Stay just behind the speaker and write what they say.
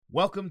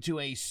Welcome to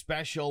a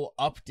special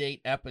update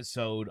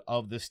episode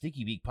of the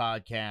Sticky Beak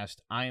podcast.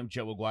 I am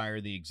Joe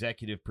Aguirre, the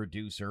executive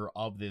producer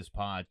of this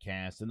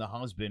podcast and the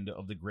husband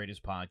of the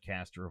greatest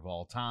podcaster of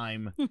all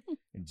time,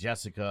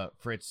 Jessica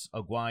Fritz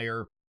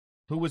Aguirre,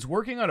 who was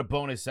working on a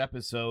bonus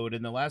episode.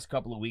 In the last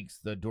couple of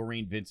weeks, the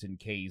Doreen Vincent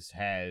case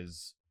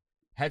has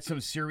had some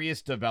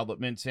serious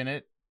developments in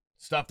it.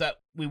 Stuff that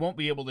we won't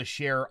be able to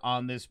share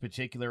on this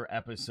particular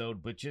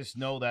episode, but just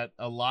know that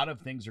a lot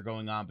of things are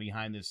going on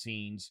behind the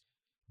scenes.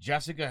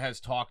 Jessica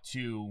has talked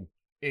to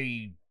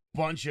a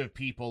bunch of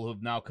people who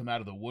have now come out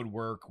of the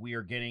woodwork. We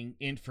are getting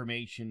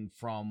information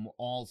from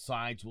all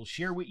sides. We'll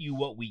share with you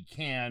what we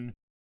can.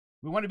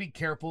 We want to be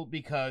careful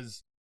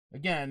because,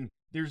 again,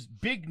 there's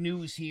big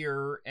news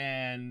here,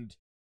 and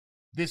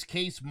this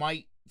case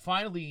might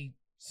finally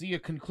see a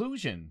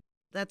conclusion.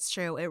 That's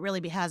true. It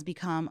really has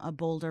become a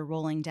boulder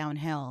rolling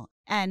downhill.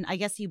 And I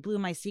guess you blew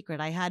my secret.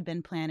 I had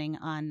been planning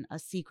on a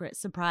secret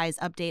surprise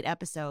update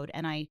episode,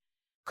 and I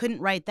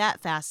couldn't write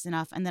that fast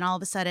enough. And then all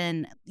of a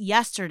sudden,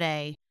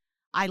 yesterday,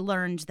 I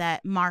learned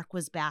that Mark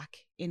was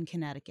back in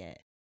Connecticut.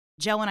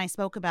 Joe and I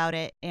spoke about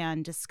it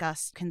and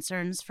discussed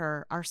concerns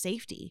for our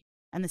safety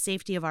and the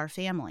safety of our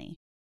family.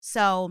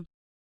 So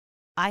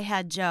I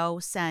had Joe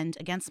send,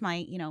 against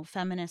my,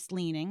 feminist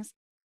leanings,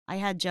 I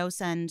had Joe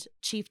send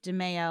Chief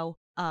DeMeo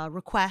a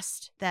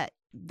request that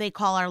they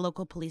call our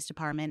local police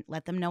department,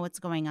 let them know what's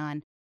going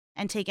on,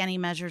 and take any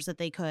measures that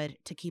they could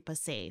to keep us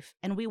safe.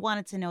 And we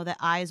wanted to know that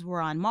eyes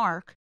were on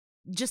Mark,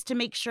 just to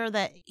make sure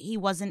that he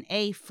wasn't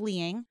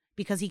fleeing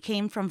because he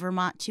came from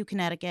Vermont to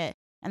Connecticut,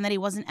 and that he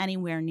wasn't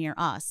anywhere near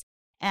us.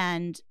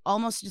 And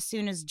almost as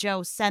soon as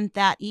Joe sent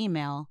that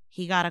email,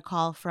 he got a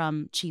call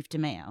from Chief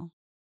DeMeo.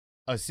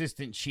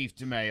 Assistant Chief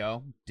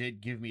DeMeo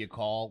did give me a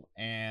call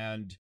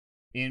and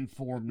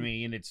informed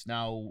me, and it's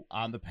now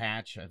on the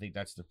patch, I think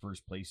that's the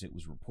first place it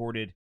was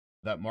reported,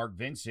 that Mark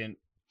Vincent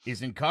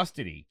is in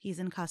custody. He's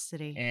in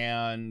custody.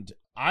 And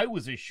I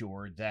was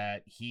assured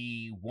that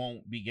he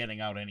won't be getting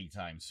out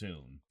anytime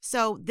soon.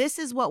 So this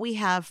is what we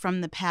have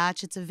from the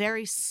patch. It's a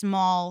very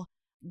small,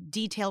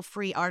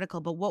 detail-free article,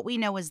 but what we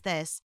know is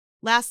this.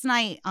 Last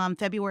night, on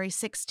February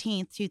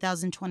 16th,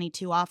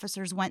 2022,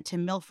 officers went to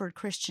Milford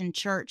Christian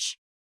Church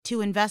to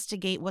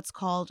investigate what's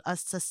called a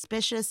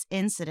suspicious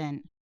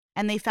incident.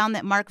 And they found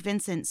that Mark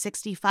Vincent,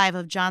 65,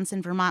 of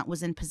Johnson, Vermont,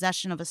 was in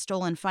possession of a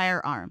stolen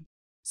firearm.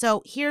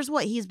 So here's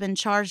what he's been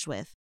charged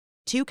with.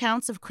 2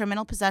 counts of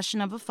criminal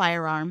possession of a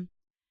firearm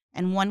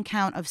and 1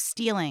 count of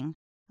stealing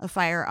a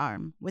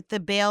firearm, with the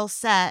bail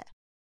set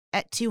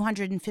at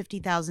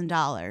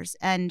 $250,000.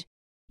 And,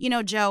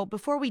 Joe,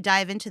 before we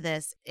dive into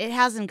this, it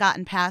hasn't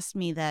gotten past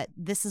me that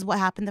this is what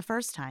happened the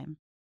first time.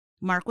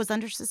 Mark was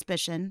under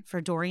suspicion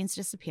for Doreen's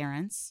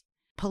disappearance.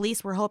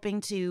 Police were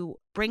hoping to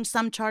bring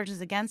some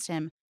charges against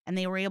him, and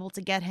they were able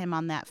to get him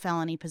on that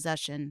felony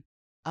possession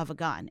of a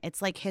gun.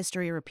 It's like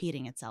history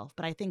repeating itself,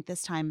 but I think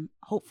this time,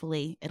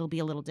 hopefully, it'll be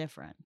a little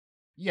different.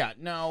 Yeah,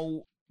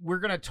 now we're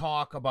going to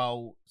talk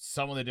about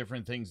some of the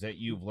different things that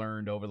you've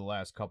learned over the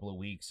last couple of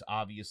weeks.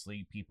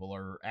 Obviously, people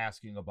are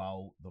asking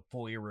about the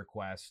FOIA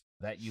request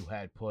that you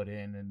had put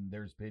in, and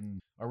there's been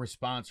a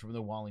response from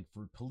the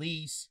Wallingford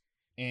police,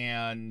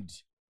 and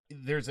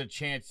there's a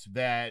chance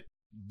that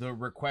the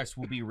request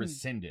will be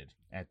rescinded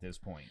at this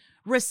point.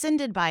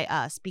 Rescinded by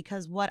us,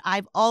 because what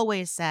I've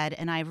always said,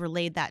 and I've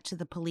relayed that to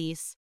the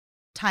police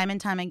time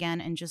and time again,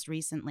 and just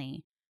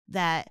recently,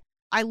 that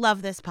I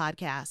love this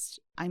podcast.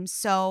 I'm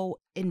so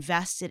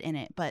invested in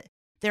it, but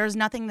there's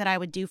nothing that I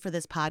would do for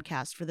this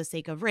podcast for the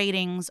sake of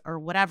ratings or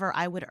whatever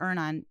I would earn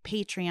on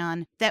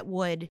Patreon that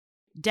would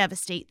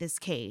devastate this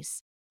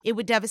case. It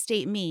would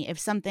devastate me if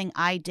something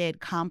I did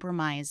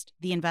compromised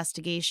the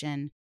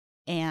investigation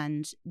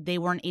and they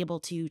weren't able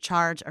to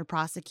charge or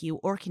prosecute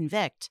or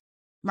convict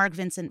Mark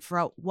Vincent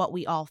for what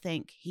we all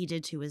think he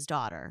did to his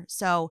daughter.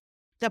 So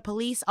the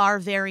police are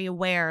very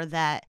aware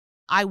that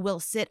I will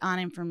sit on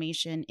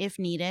information if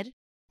needed.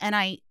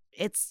 And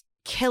it's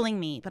killing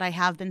me, but I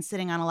have been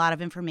sitting on a lot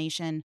of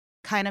information,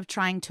 kind of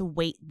trying to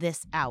wait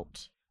this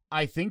out.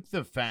 I think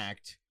the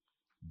fact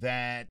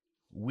that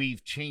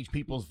we've changed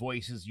people's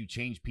voices, you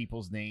change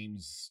people's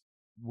names.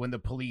 When the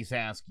police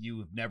ask,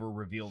 you've never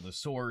revealed a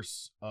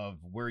source of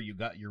where you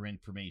got your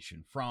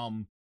information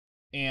from.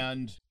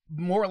 And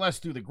more or less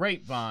through the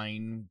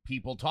grapevine,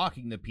 people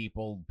talking to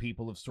people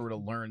have sort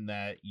of learned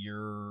that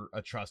you're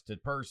a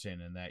trusted person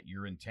and that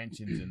your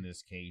intentions in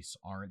this case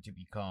aren't to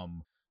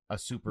become a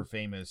super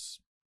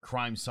famous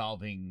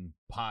crime-solving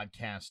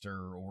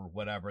podcaster or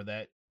whatever.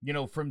 That,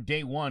 from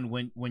day one,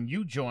 when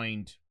you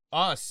joined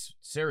us,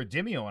 Sarah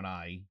Dimio and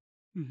I,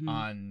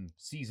 on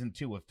season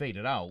 2 of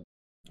Faded Out,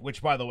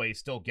 which, by the way, is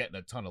still getting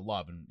a ton of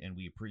love, and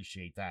we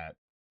appreciate that.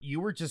 You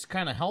were just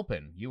kind of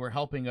helping. You were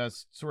helping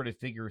us sort of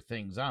figure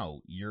things out.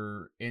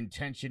 Your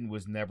intention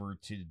was never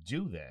to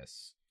do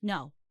this.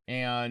 No.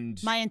 And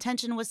my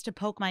intention was to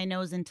poke my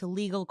nose into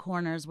legal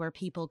corners where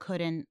people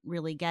couldn't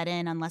really get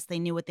in unless they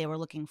knew what they were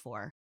looking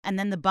for. And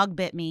then the bug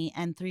bit me,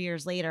 and 3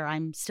 years later,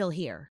 I'm still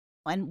here.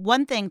 And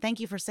one thing,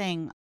 thank you for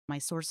saying, My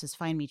sources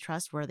find me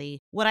trustworthy.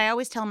 What I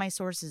always tell my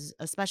sources,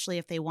 especially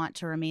if they want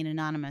to remain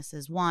anonymous,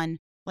 is one,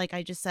 like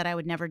I just said, I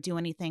would never do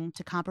anything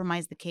to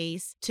compromise the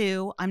case.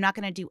 Two, I'm not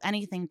going to do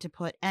anything to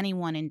put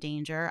anyone in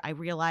danger. I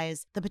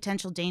realize the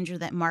potential danger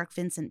that Mark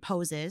Vincent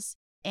poses.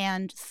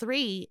 And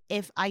three,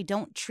 if I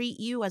don't treat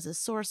you as a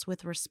source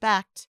with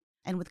respect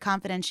and with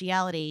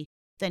confidentiality,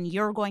 then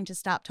you're going to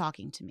stop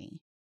talking to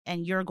me.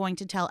 And you're going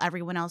to tell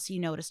everyone else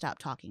you know to stop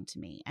talking to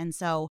me. And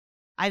so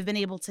I've been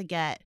able to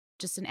get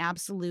just an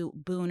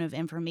absolute boon of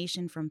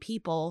information from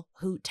people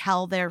who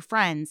tell their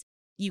friends,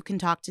 you can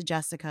talk to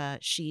Jessica,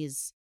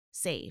 she's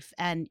safe.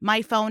 And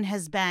my phone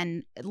has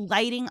been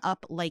lighting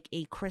up like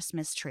a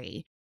Christmas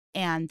tree.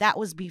 And that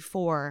was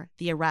before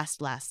the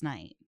arrest last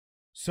night.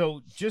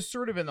 So just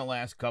sort of in the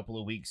last couple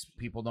of weeks,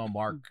 people know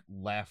Mark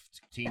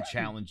left Teen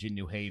Challenge in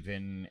New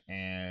Haven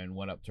and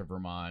went up to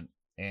Vermont.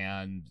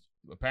 And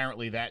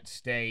apparently that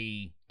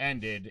stay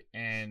ended.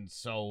 And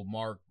so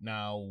Mark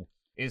now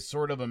is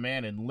sort of a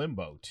man in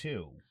limbo,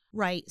 too.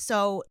 Right.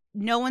 So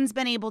no one's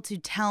been able to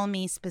tell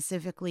me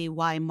specifically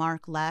why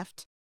Mark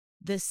left.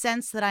 The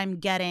sense that I'm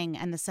getting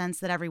and the sense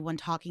that everyone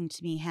talking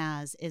to me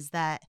has is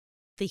that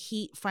the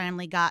heat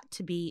finally got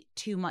to be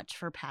too much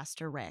for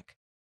Pastor Rick.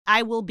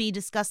 I will be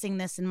discussing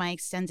this in my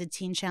extended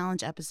Teen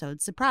Challenge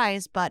episode,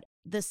 surprise, but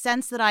the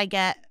sense that I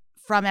get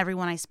from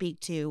everyone I speak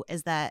to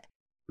is that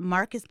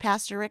Mark is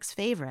Pastor Rick's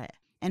favorite.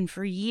 And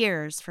for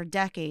years, for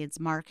decades,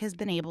 Mark has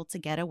been able to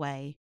get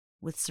away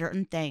with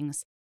certain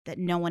things that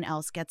no one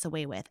else gets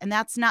away with. And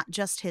that's not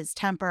just his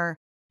temper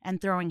and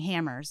throwing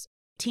hammers.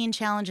 Teen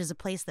Challenge is a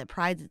place that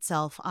prides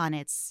itself on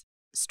its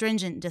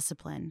stringent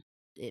discipline.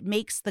 It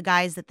makes the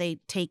guys that they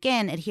take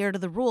in adhere to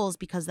the rules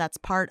because that's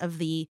part of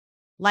the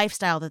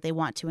lifestyle that they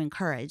want to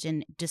encourage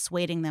and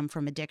dissuading them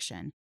from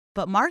addiction.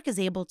 But Mark is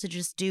able to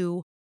just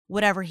do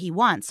whatever he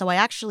wants. So I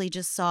actually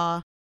just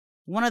saw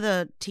one of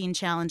the Teen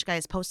Challenge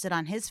guys posted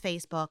on his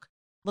Facebook,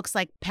 looks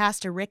like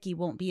Pastor Ricky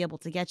won't be able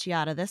to get you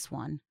out of this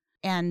one.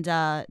 And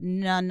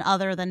none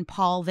other than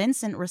Paul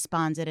Vincent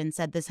responded and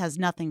said this has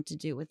nothing to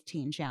do with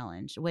Teen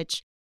Challenge,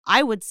 which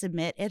I would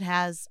submit it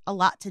has a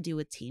lot to do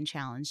with Teen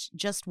Challenge.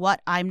 Just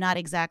what, I'm not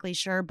exactly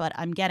sure, but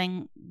I'm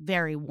getting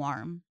very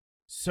warm.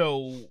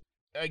 So,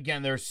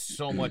 again, there's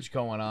so much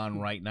going on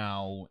right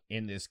now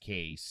in this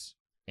case.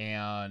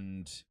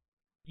 And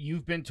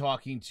you've been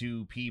talking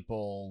to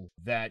people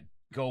that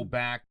go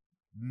back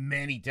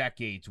many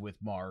decades with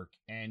Mark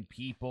and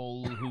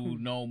people who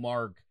know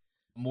Mark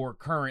more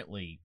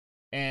currently.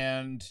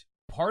 And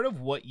part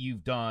of what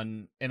you've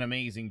done an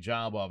amazing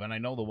job of, and I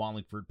know the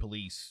Wallingford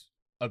police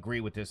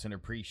agree with this and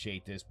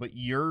appreciate this, but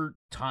your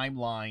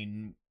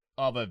timeline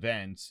of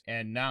events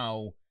and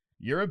now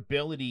your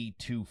ability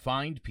to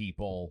find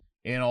people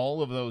in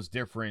all of those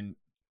different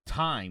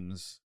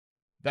times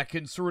that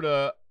can sort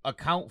of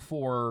account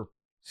for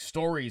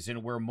stories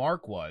and where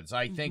Mark was.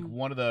 I think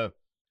one of the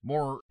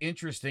more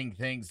interesting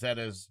things that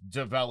has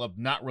developed,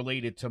 not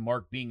related to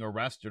Mark being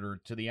arrested or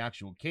to the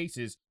actual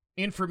cases,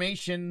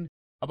 information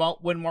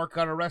about when Mark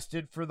got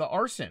arrested for the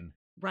arson.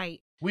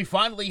 Right. We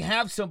finally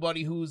have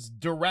somebody who's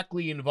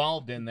directly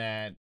involved in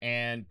that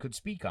and could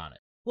speak on it.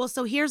 Well,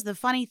 so here's the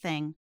funny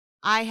thing.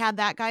 I had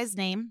that guy's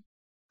name.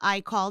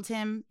 I called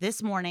him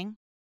this morning.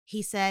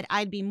 He said,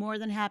 I'd be more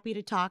than happy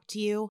to talk to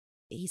you.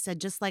 He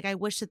said, just like I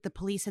wish that the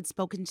police had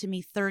spoken to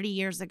me 30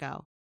 years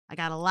ago. I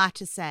got a lot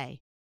to say.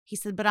 He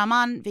said, but I'm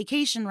on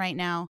vacation right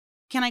now.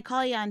 Can I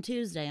call you on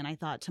Tuesday? And I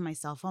thought to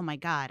myself, oh my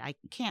God, I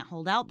can't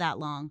hold out that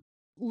long.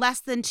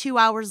 Less than 2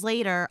 hours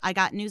later, I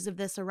got news of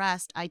this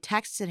arrest. I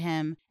texted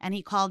him and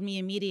he called me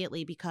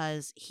immediately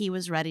because he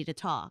was ready to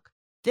talk.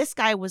 This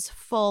guy was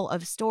full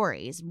of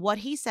stories. What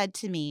he said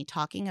to me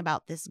talking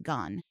about this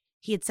gun,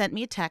 he had sent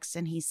me a text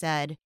and he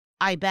said,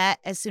 I bet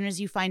as soon as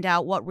you find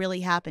out what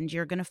really happened,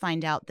 you're going to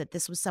find out that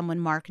this was someone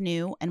Mark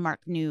knew, and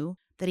Mark knew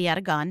that he had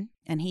a gun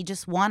and he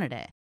just wanted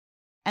it.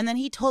 And then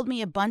he told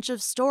me a bunch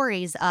of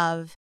stories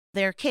of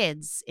their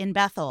kids in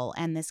Bethel,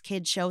 and this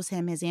kid shows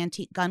him his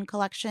antique gun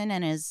collection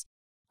and his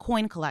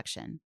coin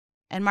collection.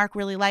 And Mark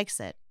really likes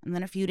it. And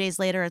then a few days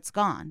later, it's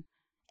gone.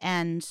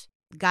 And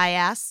the guy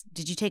asks,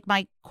 did you take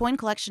my coin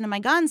collection and my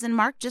guns? And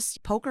Mark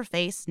just poker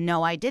face,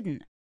 no, I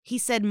didn't. He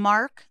said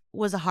Mark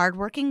was a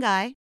hardworking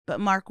guy, but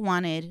Mark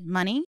wanted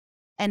money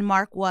and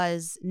Mark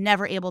was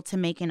never able to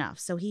make enough.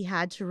 So he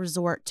had to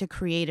resort to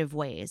creative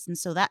ways. And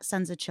so that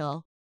sends a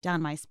chill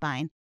down my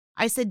spine.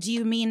 I said, do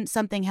you mean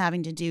something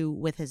having to do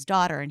with his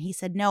daughter? And he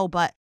said, no,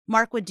 but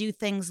Mark would do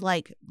things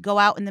like go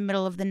out in the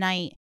middle of the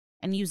night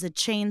and use a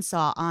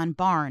chainsaw on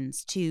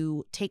barns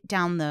to take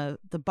down the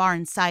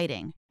barn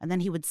siding. And then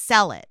he would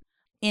sell it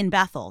in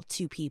Bethel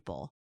to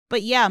people.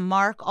 But yeah,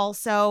 Mark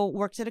also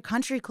worked at a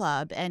country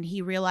club and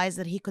he realized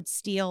that he could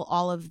steal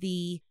all of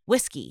the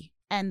whiskey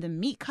and the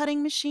meat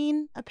cutting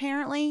machine,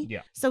 apparently.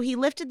 Yeah. So he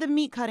lifted the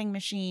meat cutting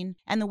machine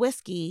and the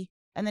whiskey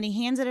and then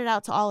he handed it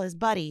out to all his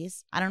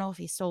buddies. I don't know if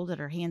he sold it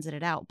or handed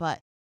it out, but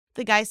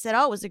the guy said,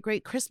 oh, it was a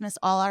great Christmas.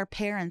 All our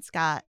parents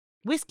got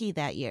whiskey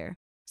that year.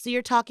 So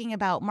you're talking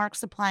about Mark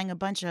supplying a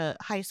bunch of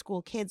high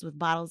school kids with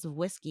bottles of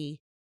whiskey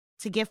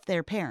to gift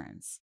their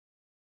parents.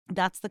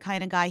 That's the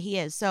kind of guy he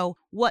is. So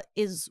what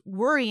is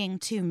worrying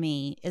to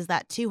me is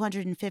that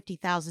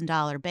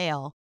 $250,000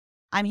 bail.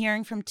 I'm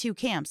hearing from two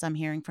camps. I'm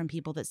hearing from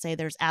people that say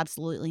there's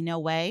absolutely no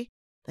way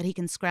that he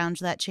can scrounge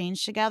that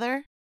change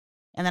together.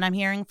 And then I'm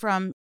hearing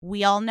from,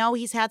 we all know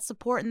he's had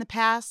support in the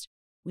past.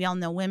 We all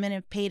know women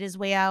have paid his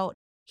way out.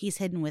 He's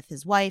hidden with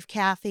his wife,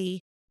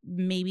 Kathy.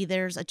 Maybe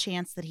there's a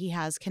chance that he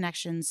has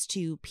connections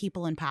to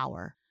people in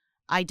power.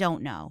 I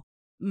don't know.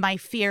 My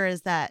fear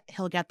is that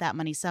he'll get that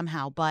money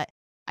somehow. But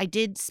I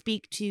did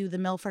speak to the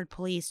Milford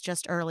police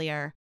just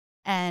earlier,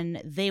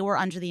 and they were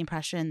under the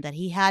impression that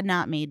he had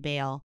not made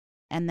bail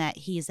and that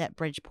he's at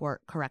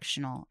Bridgeport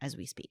Correctional as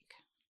we speak.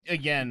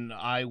 Again,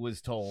 I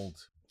was told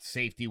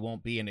safety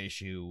won't be an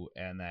issue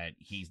and that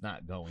he's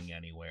not going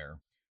anywhere.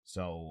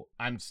 So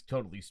I'm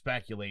totally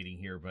speculating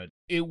here, but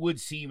it would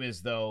seem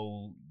as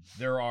though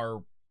there are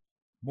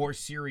more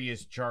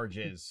serious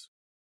charges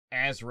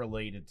as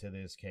related to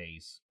this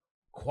case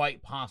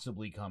quite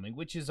possibly coming,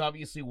 which is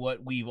obviously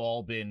what we've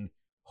all been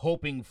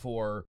hoping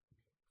for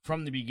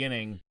from the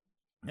beginning.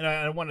 And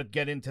I want to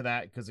get into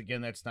that because,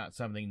 again, that's not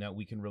something that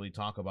we can really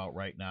talk about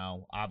right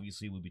now.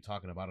 Obviously, we'll be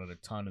talking about it a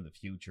ton in the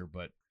future.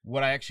 But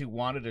what I actually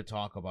wanted to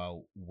talk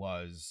about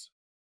was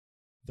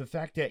the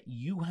fact that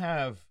you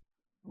have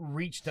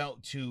reached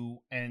out to,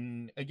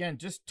 and again,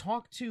 just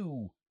talk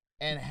to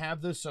and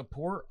have the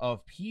support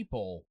of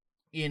people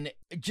in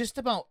just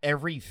about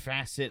every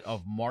facet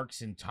of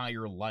Mark's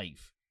entire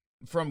life.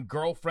 From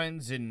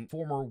girlfriends and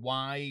former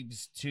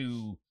wives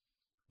to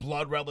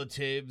blood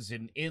relatives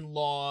and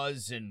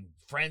in-laws and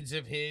friends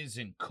of his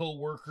and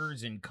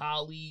co-workers and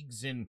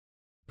colleagues and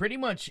pretty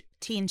much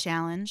Teen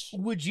Challenge.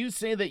 Would you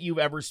say that you've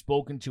ever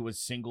spoken to a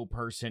single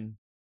person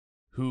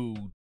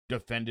who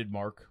defended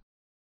Mark?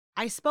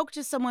 I spoke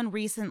to someone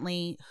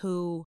recently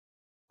who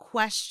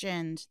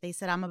questioned, they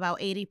said, I'm about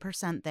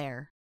 80%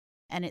 there,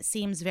 and it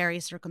seems very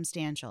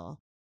circumstantial.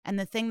 And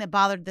the thing that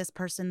bothered this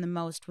person the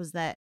most was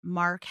that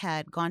Mark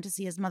had gone to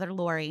see his mother,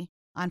 Lori,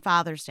 on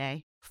Father's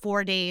Day,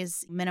 4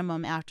 days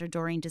minimum after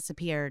Doreen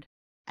disappeared,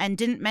 and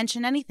didn't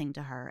mention anything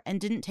to her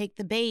and didn't take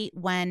the bait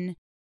when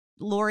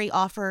Lori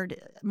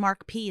offered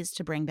Mark peas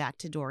to bring back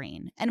to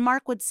Doreen. And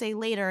Mark would say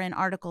later in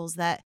articles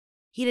that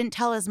he didn't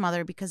tell his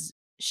mother because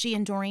she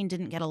and Doreen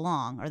didn't get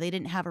along or they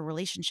didn't have a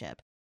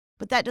relationship.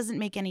 But that doesn't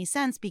make any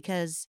sense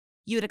because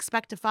you would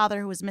expect a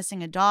father who was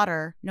missing a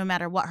daughter, no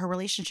matter what her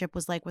relationship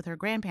was like with her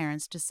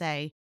grandparents, to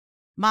say,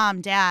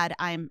 Mom, Dad,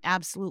 I'm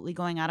absolutely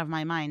going out of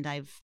my mind.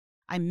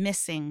 I'm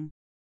missing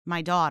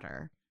my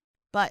daughter.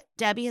 But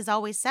Debbie has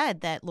always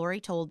said that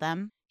Lori told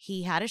them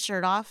he had his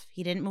shirt off,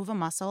 he didn't move a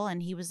muscle,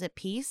 and he was at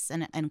peace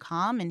and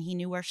calm, and he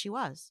knew where she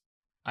was.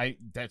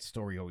 That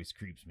story always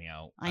creeps me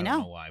out. I don't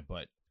know why,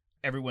 but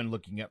everyone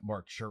looking at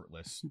Mark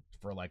shirtless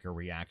for like a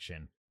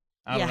reaction.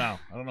 I don't know.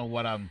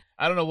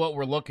 I don't know what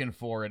we're looking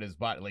for in his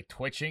body, like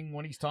twitching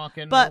when he's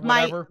talking. But or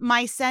whatever.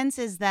 my sense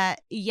is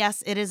that,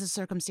 yes, it is a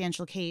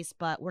circumstantial case,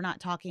 but we're not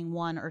talking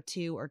 1 or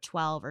 2 or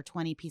 12 or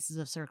 20 pieces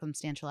of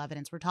circumstantial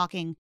evidence. We're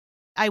talking,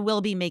 I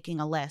will be making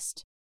a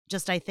list,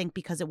 just I think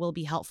because it will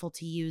be helpful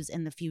to use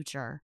in the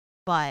future.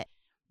 But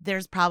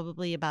there's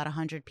probably about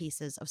 100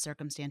 pieces of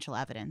circumstantial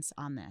evidence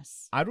on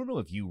this. I don't know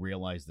if you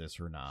realize this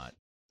or not.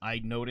 I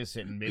notice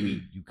it, and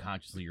maybe you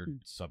consciously or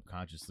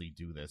subconsciously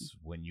do this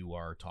when you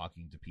are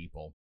talking to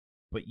people,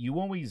 but you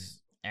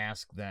always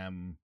ask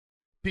them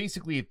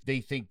basically if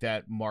they think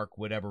that Mark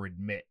would ever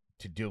admit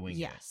to doing it.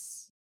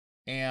 Yes.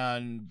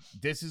 And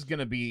this is going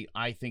to be,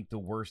 I think, the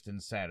worst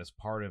and saddest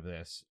part of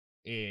this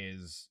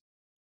is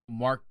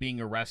Mark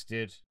being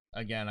arrested.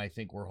 Again, I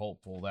think we're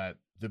hopeful that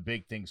the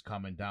big thing's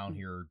coming down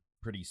here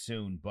pretty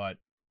soon, but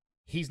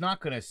he's not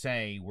going to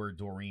say where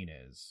Doreen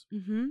is.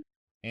 Mm-hmm.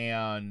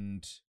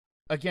 And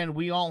again,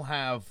 we all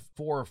have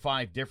 4 or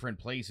 5 different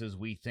places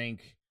we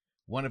think,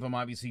 one of them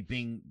obviously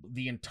being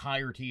the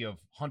entirety of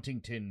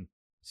Huntington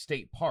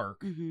State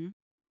Park. Mm-hmm.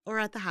 Or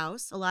at the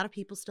house. A lot of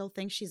people still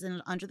think she's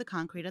under the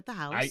concrete at the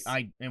house.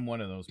 I am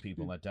one of those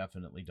people that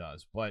definitely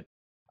does. But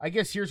I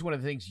guess here's one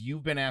of the things.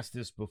 You've been asked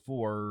this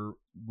before.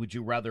 Would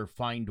you rather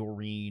find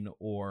Doreen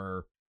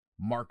or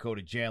Mark go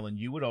to jail? And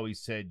you would always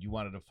said you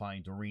wanted to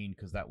find Doreen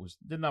because that was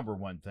the number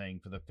one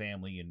thing for the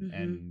family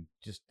and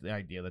just the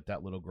idea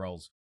that little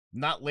girl's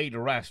not laid to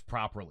rest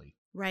properly.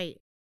 Right.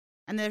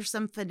 And there's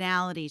some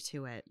finality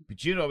to it.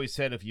 But you'd always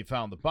said if you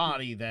found the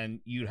body,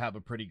 then you'd have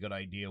a pretty good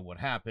idea what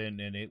happened,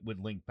 and it would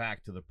link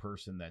back to the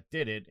person that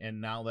did it.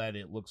 And now that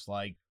it looks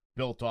like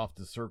built off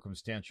the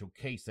circumstantial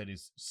case that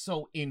is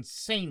so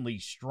insanely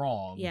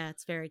strong. Yeah,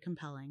 it's very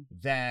compelling.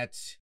 That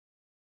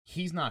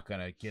he's not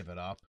going to give it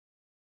up.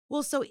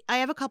 Well, so I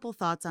have a couple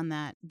thoughts on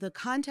that. The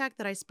contact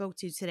that I spoke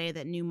to today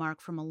that knew Mark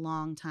from a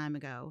long time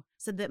ago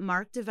said that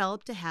Mark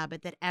developed a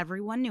habit that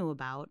everyone knew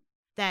about,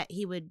 that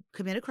he would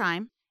commit a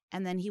crime,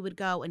 and then he would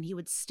go and he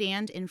would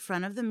stand in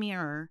front of the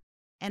mirror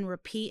and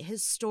repeat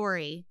his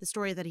story, the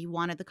story that he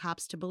wanted the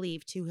cops to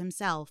believe, to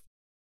himself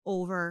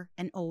over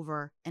and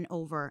over and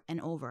over and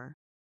over.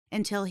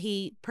 until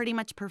he pretty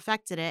much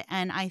perfected it,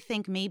 and I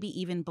think maybe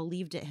even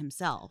believed it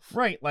himself.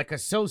 Right, like a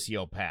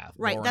sociopath.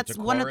 Right, Lawrence that's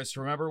one of- Aquinas.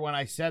 Remember when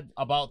I said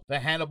about the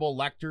Hannibal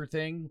Lecter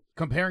thing?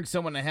 Comparing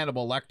someone to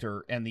Hannibal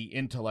Lecter and the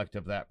intellect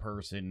of that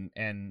person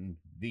and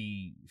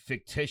the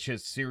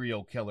fictitious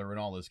serial killer and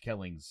all his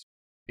killings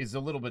is a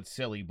little bit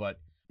silly, but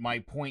my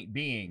point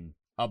being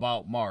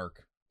about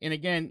Mark, and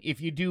again,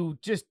 if you do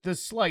just the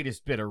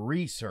slightest bit of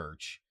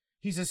research,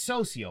 he's a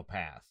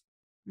sociopath.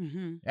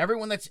 Mm-hmm.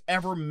 Everyone that's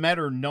ever met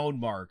or known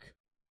Mark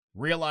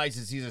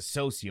realizes he's a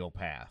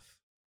sociopath.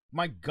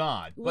 My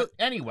God. Well-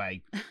 But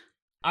anyway,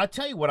 I'll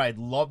tell you what I'd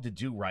love to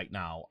do right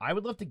now. I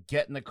would love to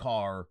get in the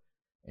car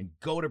and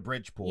go to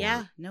Bridgeport.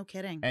 Yeah, no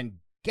kidding. And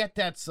get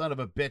that son of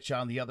a bitch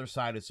on the other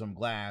side of some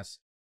glass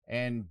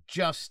and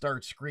just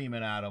start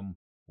screaming at him,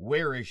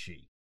 where is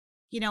she?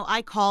 You know,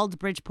 I called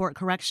Bridgeport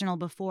Correctional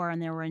before,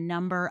 and there were a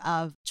number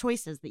of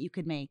choices that you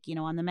could make,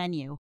 on the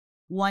menu.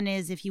 One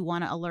is if you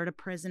want to alert a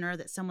prisoner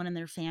that someone in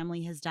their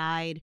family has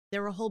died.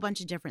 There were a whole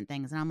bunch of different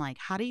things. And I'm like,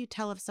 how do you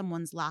tell if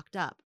someone's locked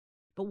up?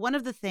 But one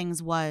of the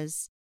things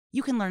was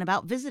you can learn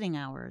about visiting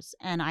hours.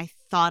 And I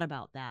thought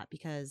about that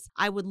because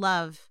I would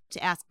love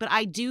to ask. But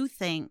I do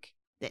think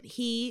that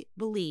he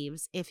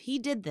believes if he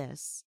did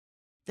this,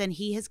 then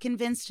he has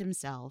convinced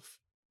himself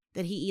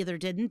that he either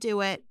didn't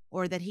do it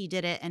or that he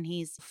did it and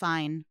he's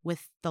fine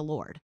with the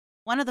Lord.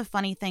 One of the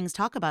funny things,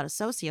 talk about a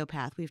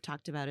sociopath, we've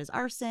talked about his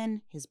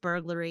arson, his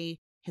burglary,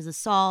 his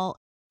assault.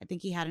 I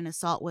think he had an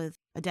assault with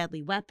a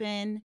deadly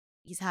weapon.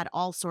 He's had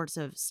all sorts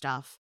of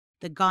stuff.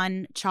 The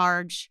gun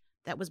charge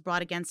that was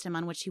brought against him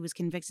on which he was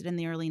convicted in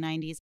the early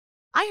 90s.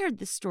 I heard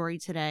this story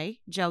today.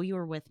 Joe, you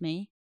were with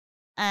me.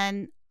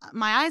 And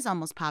my eyes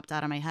almost popped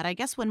out of my head. I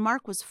guess when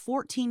Mark was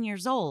 14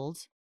 years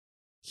old,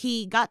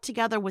 he got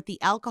together with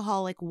the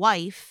alcoholic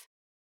wife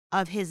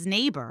of his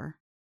neighbor.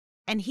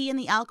 And he and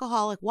the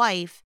alcoholic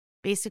wife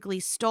basically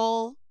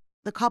stole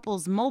the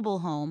couple's mobile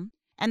home,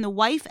 and the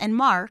wife and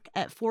Mark,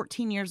 at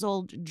 14 years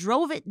old,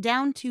 drove it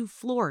down to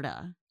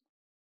Florida.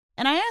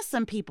 And I asked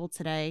some people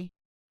today,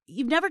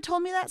 you've never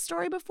told me that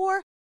story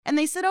before? And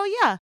they said, oh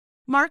yeah,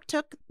 Mark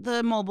took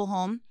the mobile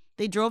home,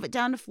 they drove it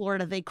down to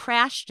Florida, they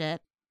crashed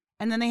it,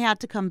 and then they had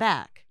to come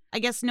back. I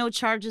guess no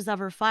charges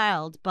ever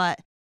filed, but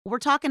we're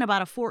talking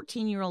about a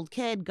 14-year-old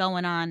kid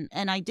going on,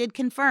 and I did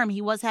confirm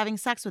he was having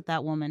sex with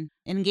that woman,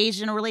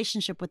 engaged in a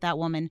relationship with that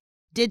woman,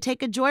 did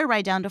take a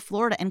joyride down to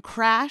Florida and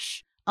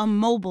crash a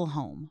mobile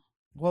home.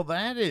 Well,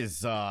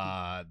 that's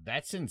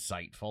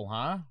insightful,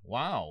 huh?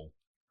 Wow.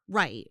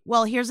 Right.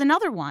 Well, here's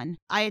another one.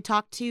 I had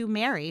talked to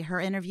Mary. Her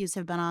interviews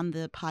have been on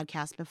the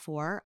podcast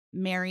before.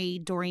 Mary,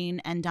 Doreen,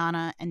 and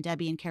Donna, and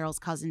Debbie and Carol's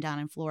cousin down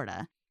in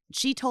Florida.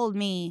 She told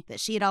me that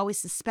she had always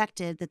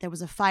suspected that there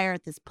was a fire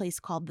at this place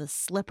called The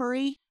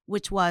Slippery,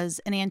 which was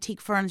an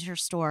antique furniture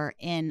store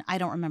in, I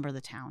don't remember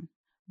the town.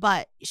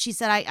 But she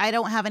said, I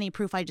don't have any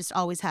proof. I just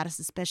always had a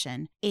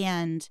suspicion.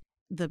 And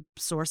the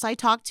source I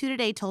talked to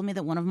today told me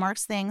that one of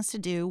Mark's things to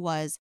do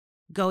was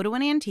go to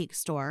an antique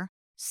store,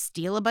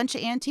 steal a bunch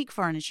of antique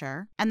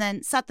furniture, and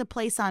then set the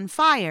place on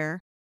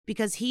fire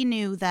because he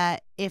knew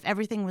that if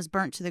everything was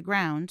burnt to the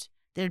ground,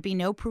 there'd be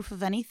no proof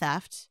of any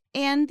theft,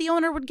 and the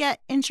owner would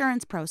get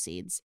insurance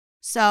proceeds.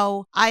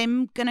 So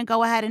I'm going to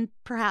go ahead and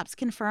perhaps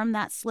confirm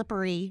that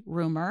slippery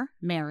rumor,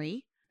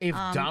 Mary. If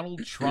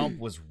Donald Trump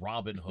was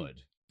Robin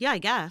Hood. Yeah, I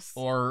guess.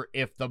 Or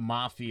if the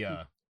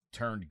mafia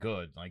turned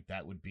good, like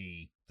that would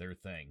be their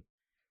thing,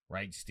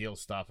 right? Steal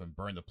stuff and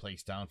burn the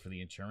place down for the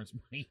insurance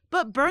money.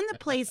 But burn the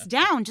place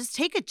down. Just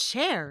take a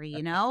chair,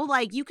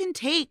 Like you can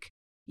take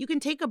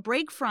a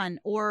break front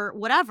or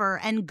whatever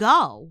and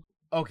go.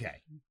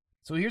 Okay.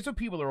 So here's what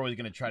people are always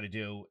going to try to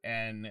do,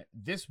 and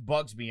this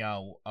bugs me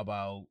out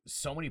about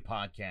so many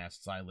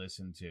podcasts I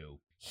listen to.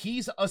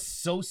 He's a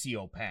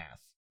sociopath.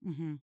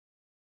 Mm-hmm.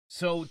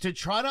 So to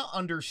try to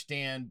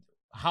understand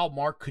how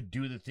Mark could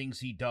do the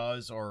things he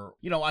does, or,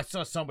 I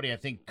saw somebody, I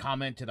think,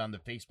 commented on the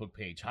Facebook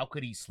page, how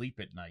could he sleep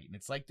at night? And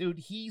it's like, dude,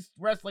 he's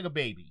rests like a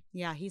baby.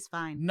 Yeah, he's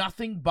fine.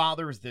 Nothing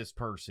bothers this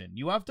person.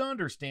 You have to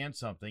understand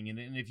something, and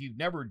if you've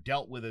never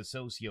dealt with a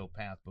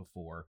sociopath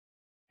before,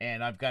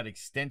 and I've got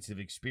extensive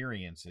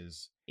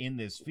experiences in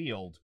this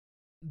field,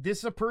 this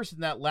is a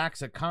person that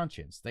lacks a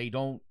conscience. They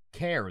don't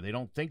care. They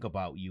don't think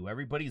about you.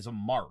 Everybody's a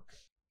mark.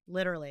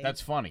 Literally.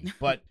 That's funny.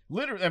 But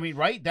literally, I mean,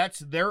 right?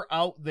 They're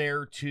out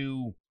there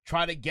to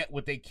try to get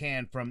what they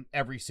can from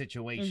every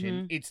situation.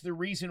 Mm-hmm. It's the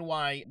reason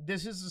why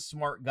this is a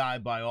smart guy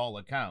by all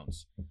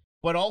accounts,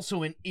 but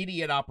also an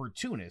idiot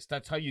opportunist.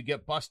 That's how you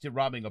get busted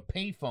robbing a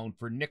payphone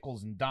for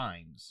nickels and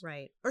dimes.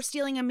 Right. Or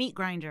stealing a meat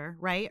grinder,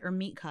 right? Or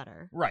meat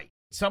cutter. Right.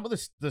 Some of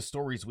the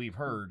stories we've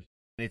heard,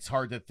 it's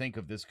hard to think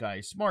of this guy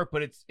as smart,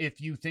 but it's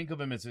if you think of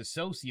him as a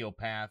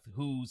sociopath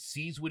who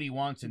sees what he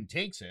wants and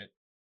takes it,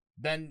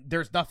 then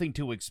there's nothing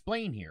to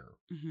explain here.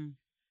 Mm-hmm.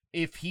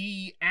 If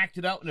he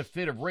acted out in a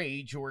fit of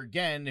rage, or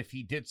again, if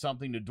he did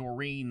something to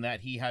Doreen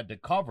that he had to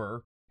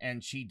cover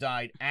and she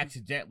died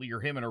accidentally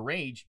or him in a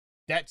rage,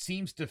 that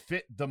seems to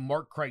fit the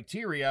Mark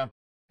criteria,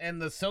 and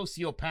the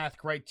sociopath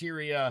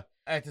criteria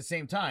at the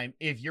same time,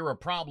 if you're a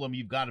problem,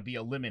 you've got to be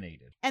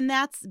eliminated. And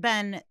that's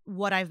been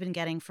what I've been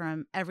getting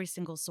from every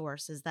single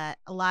source, is that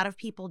a lot of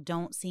people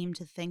don't seem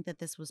to think that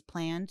this was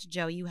planned.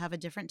 Joe, you have a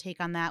different take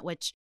on that,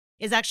 which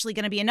is actually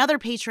going to be another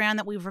Patreon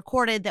that we've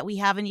recorded that we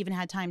haven't even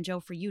had time,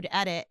 Joe, for you to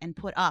edit and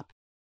put up.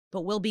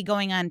 But we'll be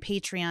going on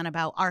Patreon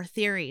about our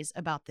theories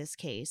about this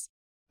case.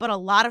 But a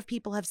lot of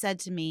people have said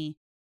to me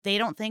they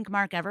don't think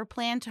Mark ever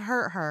planned to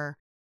hurt her,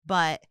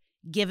 but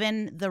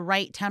given the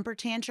right temper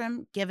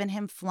tantrum, given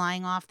him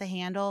flying off the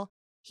handle,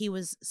 he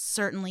was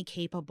certainly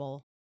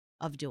capable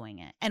of doing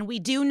it. And we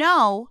do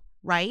know,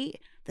 right,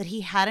 that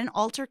he had an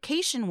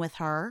altercation with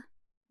her.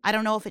 I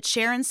don't know if it's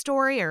Sharon's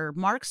story or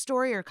Mark's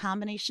story or a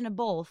combination of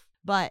both,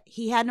 but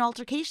he had an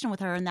altercation with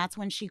her, and that's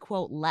when she,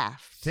 quote,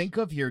 left. Think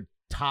of your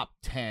top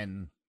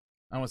 10,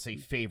 I don't want to say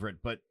favorite,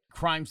 but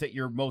crimes that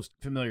you're most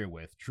familiar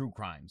with, true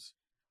crimes.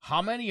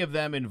 How many of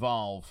them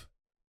involve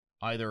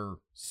either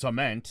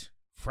cement,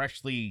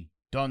 freshly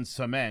done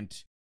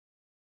cement,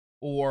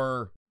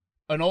 or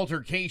an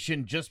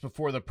altercation just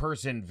before the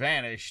person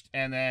vanished,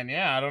 and then,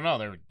 I don't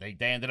know, they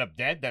ended up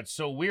dead? That's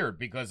so weird,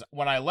 because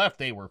when I left,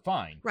 they were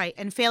fine. Right,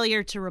 and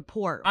failure to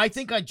report. I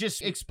think I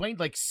just explained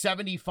like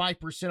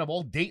 75% of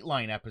all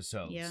Dateline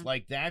episodes. Yeah.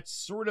 Like, that's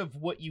sort of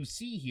what you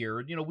see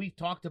here. We've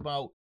talked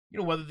about,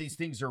 whether these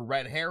things are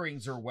red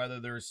herrings or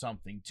whether there's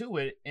something to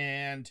it,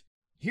 and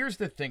here's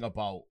the thing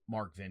about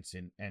Mark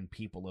Vincent and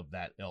people of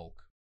that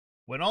ilk.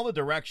 When all the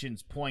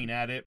directions point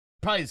at it,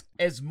 probably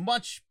as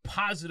much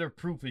positive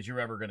proof as you're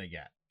ever going to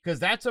get. Because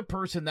that's a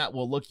person that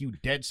will look you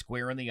dead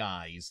square in the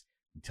eyes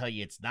and tell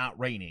you it's not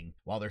raining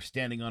while they're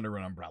standing under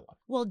an umbrella.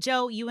 Well,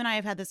 Joe, you and I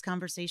have had this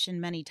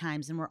conversation many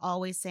times, and we're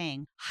always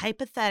saying,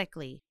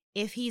 hypothetically,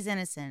 if he's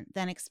innocent,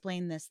 then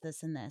explain this,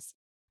 this, and this.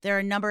 There are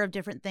a number of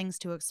different things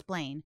to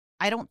explain.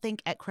 I don't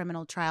think at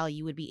criminal trial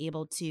you would be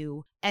able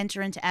to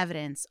enter into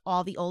evidence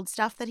all the old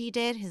stuff that he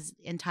did, his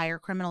entire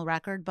criminal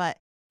record, but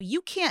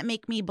you can't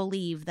make me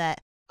believe that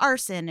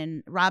arson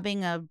and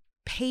robbing a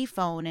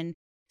payphone and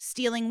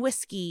stealing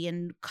whiskey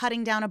and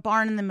cutting down a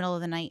barn in the middle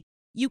of the night,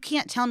 you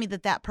can't tell me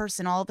that that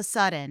person all of a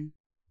sudden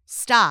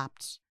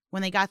stopped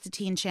when they got to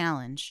Teen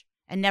Challenge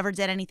and never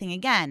did anything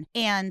again.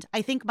 And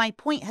I think my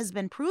point has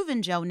been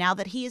proven, Joe, now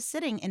that he is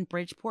sitting in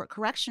Bridgeport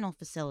Correctional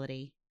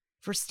Facility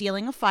for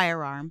stealing a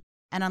firearm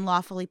and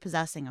unlawfully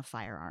possessing a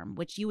firearm,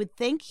 which you would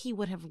think he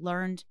would have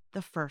learned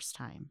the first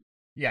time.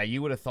 Yeah,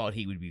 you would have thought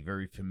he would be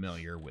very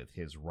familiar with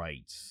his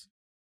rights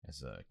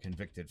as a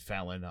convicted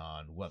felon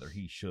on whether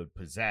he should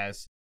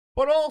possess,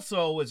 but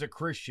also as a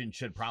Christian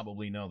should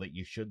probably know that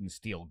you shouldn't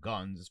steal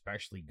guns,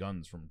 especially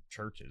guns from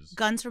churches.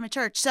 Guns from a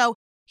church. So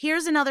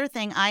here's another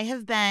thing. I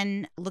have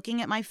been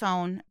looking at my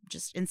phone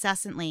just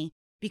incessantly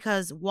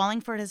because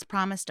Wallingford has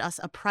promised us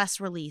a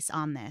press release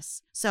on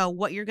this. So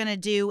what you're going to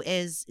do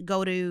is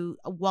go to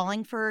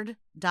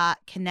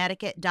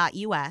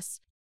wallingford.connecticut.us,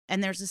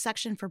 and there's a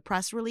section for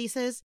press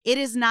releases. It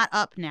is not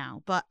up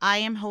now, but I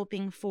am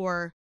hoping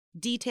for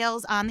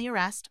details on the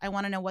arrest. I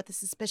want to know what the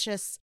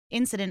suspicious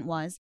incident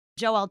was.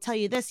 Joe, I'll tell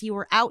you this. You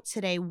were out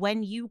today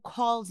when you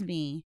called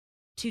me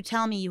to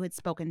tell me you had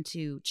spoken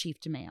to Chief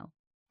DeMeo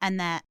and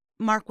that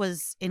Mark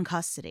was in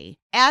custody.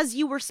 As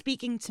you were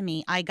speaking to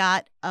me, I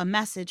got a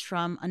message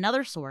from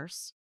another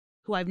source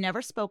who I've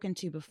never spoken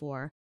to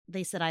before.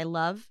 They said, I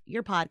love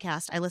your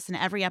podcast. I listen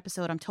to every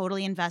episode. I'm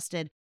totally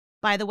invested.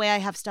 By the way, I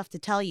have stuff to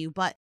tell you.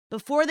 But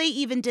before they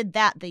even did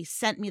that, they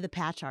sent me the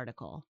Patch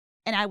article.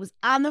 And I was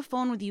on the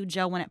phone with you,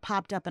 Joe, when it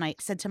popped up, and I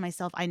said to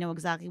myself, I know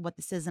exactly what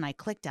this is, and I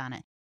clicked on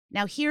it.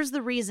 Now, here's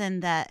the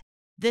reason that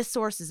this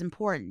source is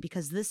important,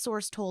 because this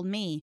source told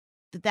me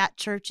that that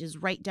church is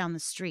right down the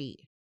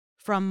street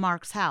from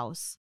Mark's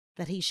house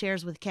that he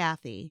shares with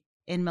Kathy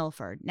in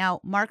Milford. Now,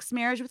 Mark's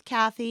marriage with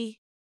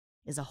Kathy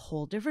is a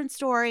whole different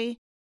story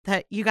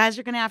that you guys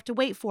are going to have to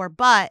wait for,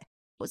 but it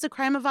was a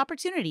crime of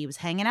opportunity. He was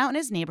hanging out in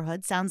his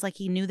neighborhood. Sounds like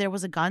he knew there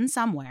was a gun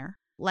somewhere.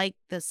 Like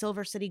the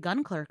Silver City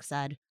gun clerk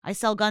said, I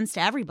sell guns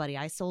to everybody.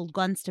 I sold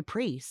guns to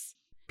priests.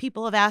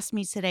 People have asked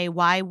me today,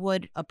 why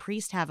would a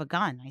priest have a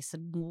gun? I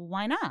said, well,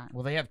 why not?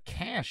 Well, they have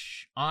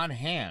cash on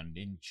hand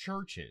in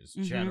churches,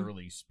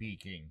 generally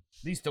speaking.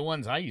 At least the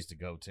ones I used to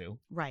go to.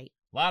 Right.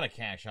 A lot of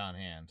cash on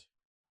hand.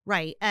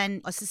 Right.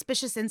 And a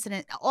suspicious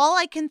incident. All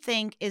I can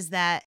think is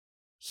that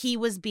he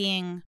was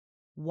being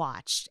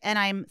watched. And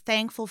I'm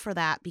thankful for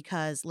that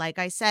because, like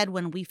I said,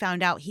 when we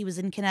found out he was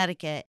in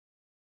Connecticut,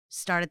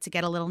 started to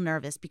get a little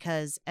nervous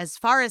because as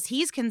far as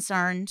he's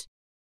concerned,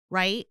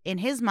 right, in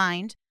his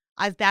mind,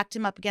 I've backed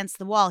him up against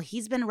the wall.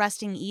 He's been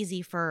resting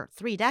easy for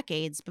 3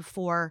 decades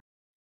before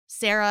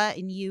Sarah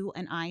and you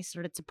and I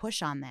started to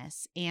push on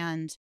this.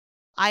 And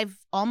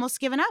I've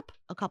almost given up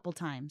a couple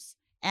times.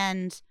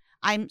 And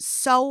I'm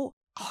so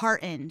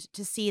heartened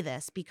to see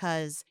this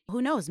because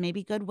who knows,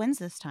 maybe good wins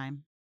this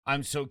time.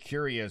 I'm so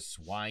curious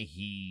why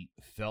he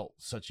felt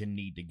such a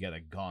need to get a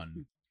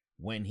gun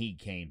when he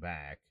came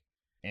back.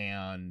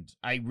 And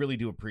I really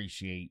do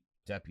appreciate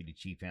Deputy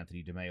Chief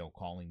Anthony DeMeo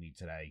calling me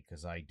today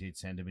because I did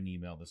send him an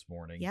email this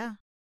morning. Yeah.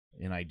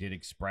 And I did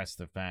express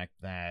the fact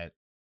that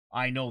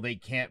I know they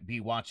can't be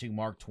watching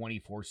Mark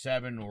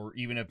 24/7, or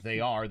even if they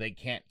are, they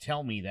can't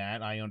tell me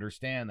that. I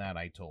understand that,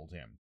 I told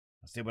him.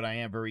 I said, but I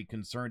am very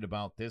concerned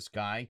about this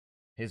guy.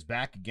 His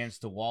back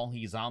against the wall.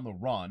 He's on the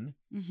run.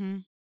 Mm-hmm.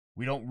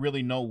 We don't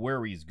really know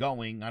where he's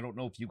going. I don't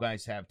know if you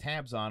guys have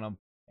tabs on him.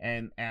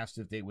 And asked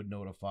if they would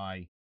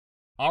notify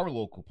our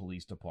local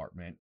police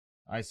department.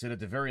 I said,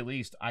 at the very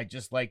least, I'd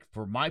just like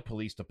for my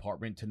police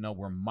department to know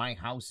where my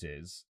house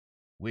is,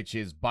 which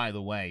is, by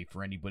the way,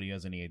 for anybody who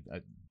has any,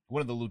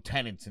 one of the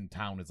lieutenants in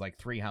town is like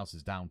 3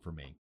 houses down from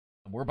me.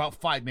 We're about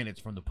 5 minutes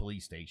from the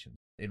police station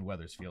in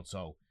Wethersfield.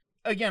 So,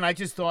 again, I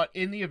just thought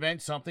in the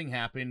event something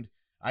happened,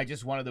 I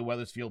just wanted the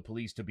Wethersfield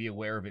police to be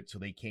aware of it so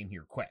they came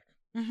here quick.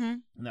 Mm-hmm.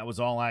 And that was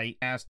all I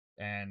asked.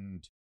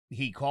 And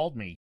he called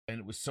me. And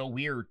it was so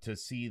weird to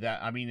see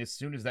that. I mean, as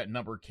soon as that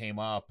number came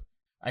up,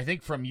 I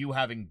think from you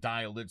having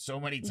dialed it so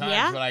many times,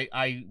 Yeah. but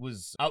I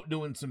was out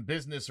doing some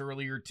business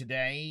earlier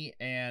today,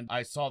 and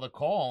I saw the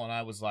call, and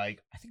I was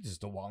like, I think this is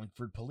the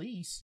Wallingford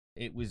Police.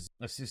 It was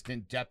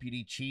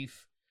Deputy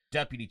Chief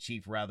Deputy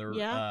Chief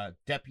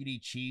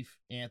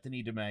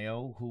Anthony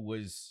DeMeo, who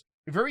was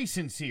very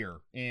sincere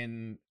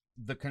in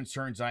the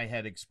concerns I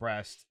had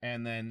expressed,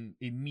 and then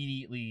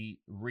immediately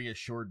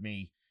reassured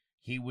me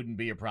he wouldn't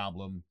be a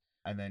problem,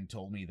 and then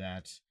told me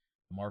that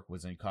Mark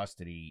was in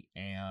custody.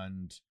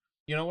 And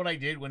you know what I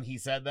did when he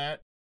said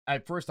that?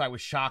 At first I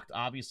was shocked,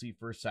 obviously,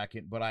 for a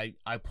second, but I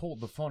pulled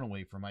the phone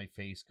away from my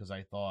face because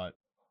I thought,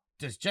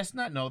 does Jess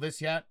not know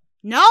this yet?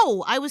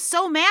 No, I was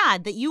so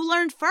mad that you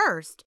learned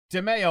first.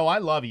 DeMeo, I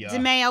love you.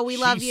 DeMeo, we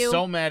love you. She's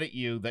so mad at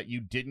you that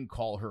you didn't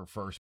call her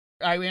first.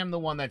 I am the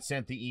one that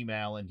sent the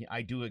email, and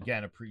I do,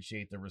 again,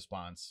 appreciate the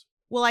response.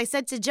 Well, I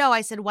said to Joe,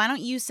 I said, why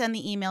don't you send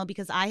the email,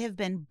 because I have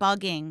been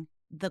bugging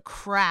the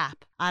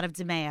crap out of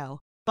DeMeo.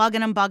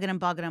 Bugging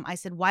him. I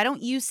said, why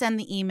don't you send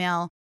the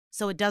email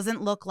so it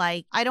doesn't look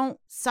like,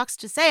 sucks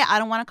to say, I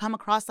don't want to come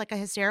across like a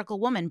hysterical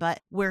woman,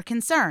 but we're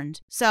concerned.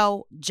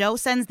 So Joe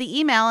sends the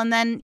email, and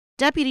then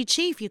Deputy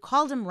Chief, you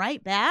called him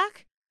right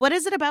back? What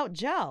is it about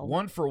Joe?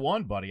 1 for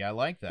 1, buddy. I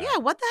like that. Yeah,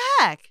 what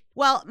the heck?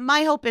 Well,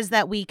 my hope is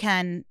that we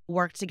can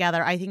work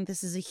together. I think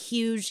this is a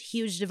huge,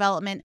 huge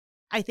development.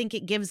 I think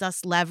it gives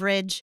us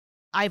leverage.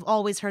 I've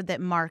always heard that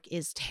Mark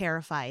is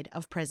terrified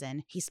of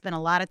prison. He spent a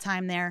lot of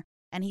time there,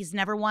 and he's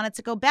never wanted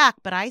to go back.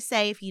 But I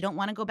say, if you don't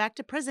want to go back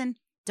to prison,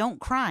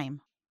 don't crime.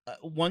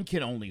 One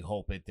can only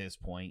hope at this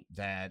point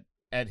that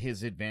at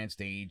his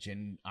advanced age,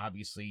 and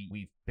obviously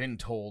we've been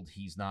told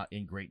he's not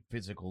in great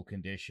physical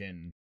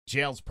condition,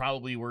 jail's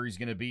probably where he's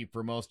going to be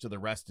for most of the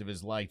rest of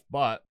his life.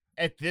 But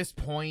at this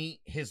point,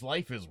 his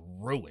life is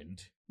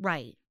ruined.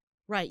 Right.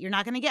 You're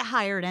not going to get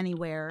hired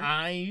anywhere.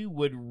 I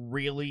would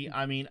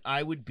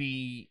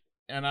be,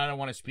 and I don't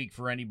want to speak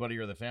for anybody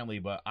or the family,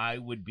 but I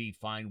would be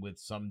fine with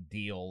some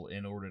deal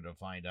in order to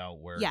find out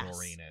where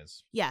Doreen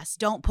is. Yes,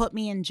 don't put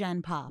me in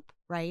Gen Pop,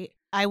 right?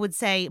 I would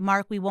say,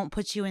 Mark, we won't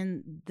put you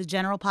in the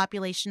general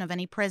population of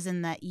any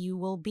prison that you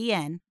will be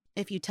in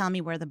if you tell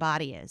me where the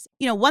body is.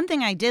 You know, one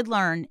thing I did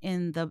learn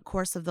in the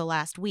course of the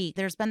last week,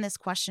 there's been this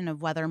question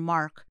of whether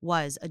Mark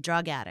was a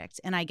drug addict.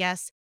 And I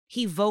guess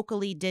he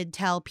vocally did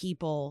tell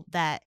people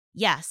that,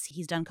 yes,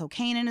 he's done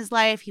cocaine in his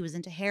life. He was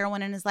into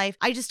heroin in his life.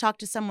 I just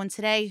talked to someone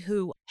today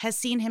who has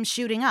seen him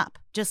shooting up,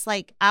 just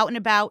like out and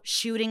about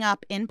shooting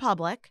up in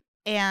public.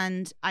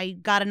 And I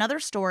got another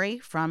story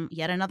from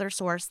yet another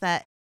source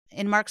that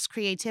in Mark's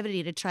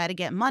creativity to try to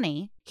get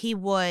money, he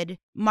would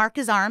mark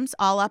his arms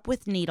all up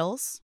with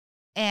needles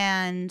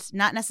and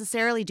not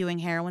necessarily doing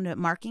heroin, but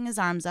marking his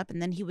arms up.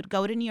 And then he would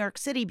go to New York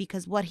City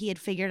because what he had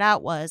figured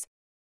out was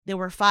there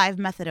were 5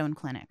 methadone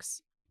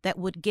clinics that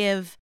would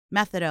give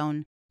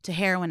methadone to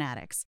heroin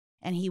addicts.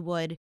 And he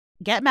would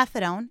get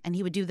methadone, and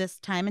he would do this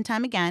time and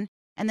time again.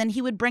 And then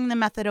he would bring the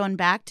methadone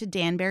back to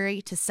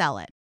Danbury to sell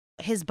it.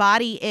 His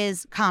body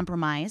is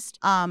compromised.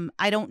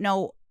 I don't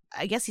know.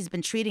 I guess he's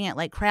been treating it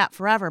like crap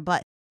forever.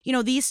 But, you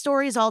know, these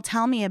stories all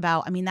tell me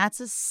about, that's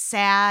a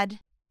sad,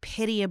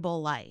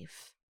 pitiable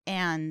life.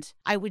 And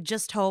I would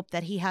just hope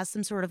that he has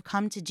some sort of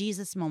come to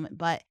Jesus moment.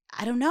 But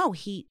I don't know.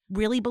 He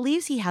really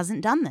believes he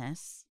hasn't done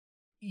this.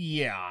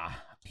 Yeah.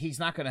 He's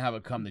not going to have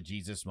a come to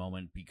Jesus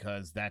moment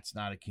because that's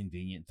not a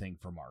convenient thing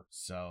for Mark.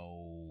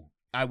 So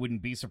I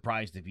wouldn't be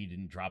surprised if he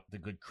didn't drop the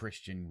good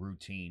Christian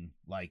routine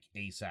like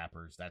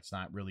ASAPers. That's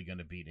not really going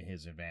to be to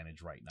his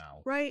advantage right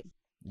now. Right.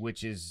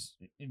 Which is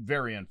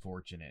very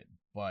unfortunate.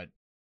 But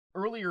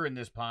earlier in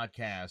this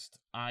podcast,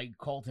 I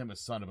called him a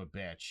son of a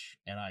bitch.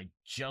 And I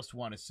just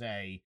want to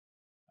say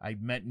I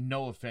meant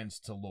no offense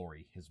to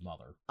Lori, his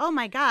mother. Oh,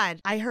 my God.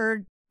 I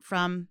heard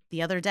from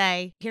the other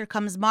day, here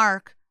comes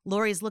Mark.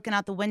 Lori's looking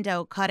out the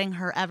window, cutting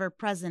her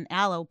ever-present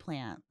aloe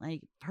plant. I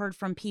heard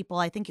from people,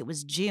 I think it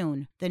was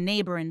June, the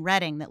neighbor in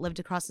Reading that lived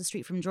across the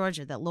street from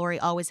Georgia, that Lori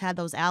always had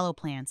those aloe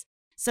plants.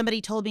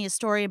 Somebody told me a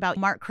story about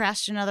Mark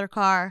crashed another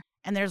car,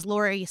 and there's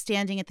Lori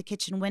standing at the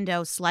kitchen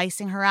window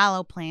slicing her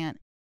aloe plant.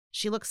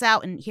 She looks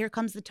out, and here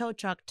comes the tow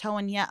truck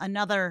towing yet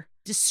another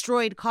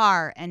destroyed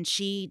car, and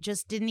she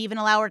just didn't even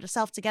allow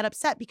herself to get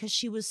upset because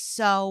she was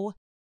so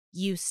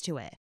used to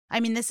it.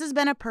 This has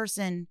been a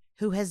person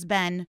who has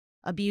been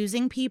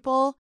abusing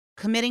people,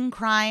 committing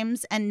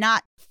crimes, and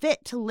not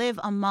fit to live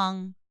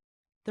among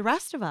the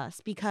rest of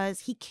us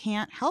because he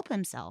can't help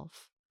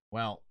himself.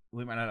 Well,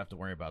 we might not have to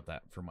worry about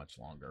that for much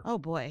longer. Oh,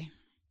 boy.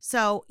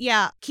 So,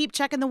 yeah, keep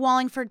checking the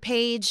Wallingford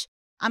page.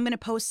 I'm going to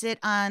post it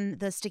on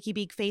the Sticky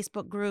Beak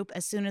Facebook group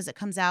as soon as it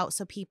comes out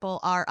so people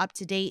are up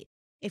to date.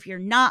 If you're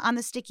not on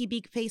the Sticky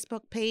Beak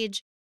Facebook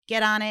page,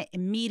 get on it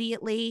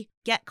immediately.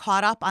 Get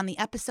caught up on the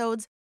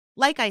episodes.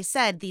 Like I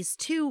said, these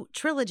 2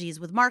 trilogies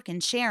with Mark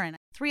and Sharon,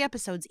 3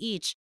 episodes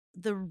each,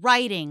 the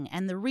writing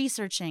and the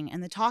researching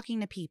and the talking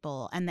to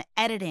people and the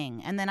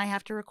editing, and then I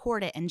have to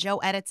record it and Joe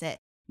edits it.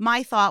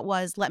 My thought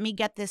was, let me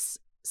get this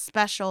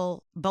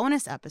special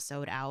bonus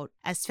episode out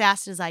as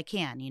fast as I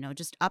can,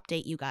 just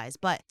update you guys.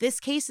 But this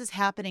case is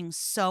happening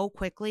so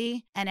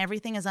quickly and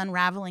everything is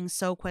unraveling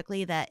so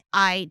quickly that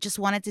I just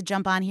wanted to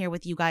jump on here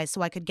with you guys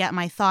so I could get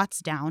my thoughts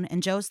down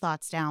and Joe's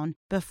thoughts down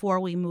before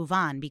we move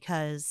on,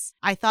 because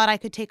I thought I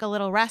could take a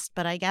little rest,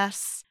 but I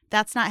guess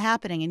that's not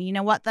happening. And you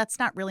know what? That's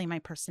not really my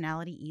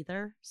personality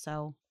either.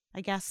 So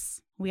I guess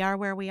we are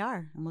where we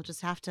are and we'll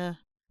just have to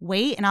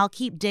wait, and I'll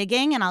keep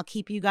digging and I'll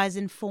keep you guys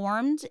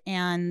informed.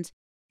 And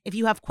if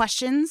you have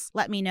questions,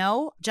 let me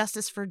know.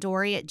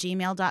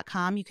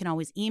 justicefordory@gmail.com. You can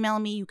always email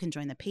me. You can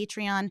join the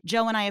Patreon.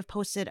 Joe and I have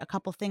posted a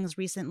couple things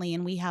recently,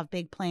 and we have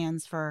big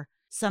plans for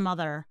some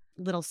other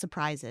little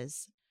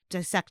surprises,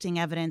 dissecting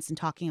evidence and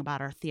talking about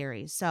our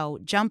theories. So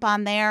jump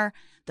on there.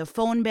 The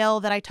phone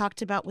bill that I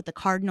talked about with the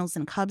Cardinals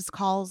and Cubs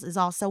calls is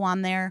also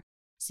on there.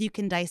 So you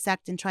can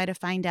dissect and try to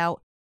find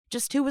out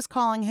just who was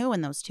calling who in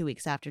those 2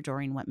 weeks after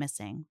Doreen went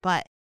missing.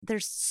 But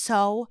there's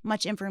so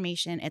much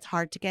information. It's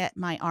hard to get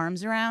my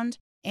arms around.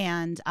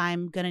 And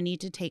I'm going to need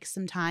to take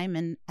some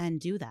time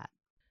and do that.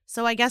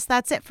 So I guess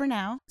that's it for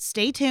now.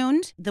 Stay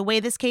tuned. The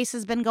way this case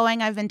has been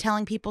going, I've been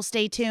telling people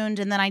stay tuned,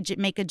 and then I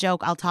make a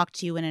joke, I'll talk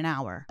to you in an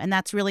hour. And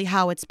that's really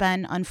how it's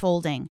been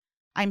unfolding.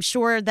 I'm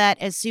sure that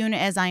as soon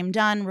as I'm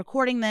done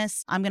recording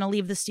this, I'm going to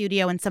leave the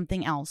studio and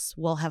something else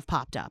will have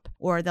popped up,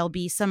 or there'll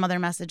be some other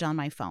message on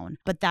my phone.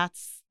 But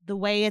that's the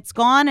way it's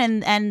gone,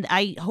 and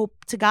I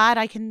hope to God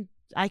I can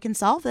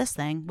solve this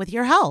thing with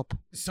your help.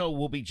 So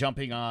we'll be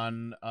jumping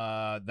on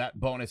that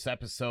bonus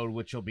episode,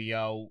 which will be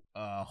out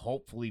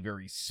hopefully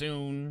very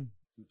soon,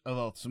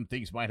 although some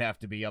things might have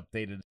to be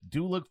updated.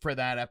 Do look for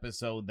that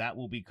episode. That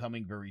will be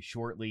coming very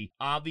shortly.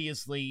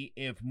 Obviously,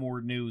 if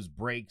more news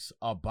breaks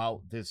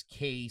about this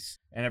case,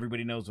 and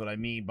everybody knows what I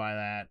mean by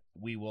that,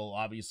 we will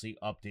obviously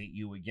update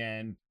you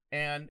again.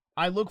 And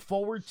I look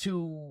forward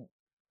to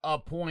a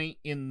point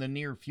in the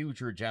near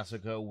future,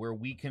 Jessica, where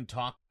we can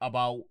talk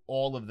about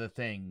all of the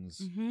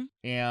things. Mm-hmm.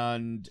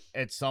 And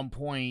at some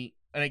point,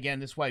 and again,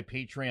 this is why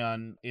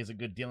Patreon is a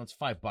good deal. It's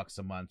 $5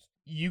 a month.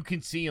 You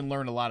can see and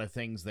learn a lot of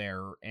things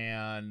there,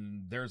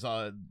 and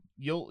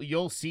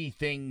you'll see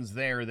things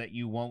there that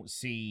you won't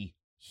see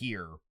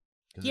here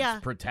because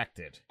it's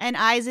protected. And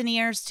eyes and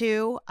ears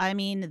too. I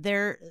mean,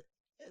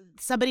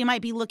 somebody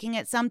might be looking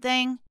at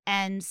something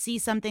and see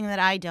something that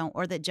I don't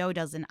or that Joe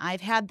doesn't.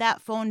 I've had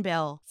that phone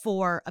bill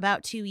for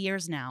about 2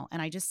 years now,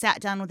 and I just sat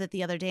down with it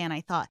the other day and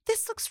I thought,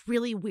 this looks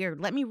really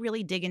weird. Let me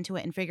really dig into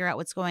it and figure out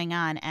what's going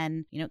on,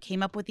 and,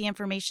 came up with the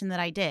information that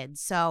I did.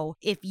 So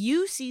if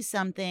you see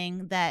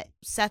something that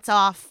sets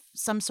off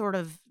some sort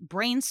of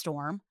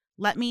brainstorm,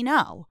 let me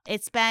know.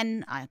 It's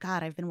been,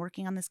 I've been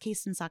working on this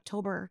case since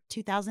October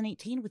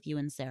 2018 with you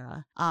and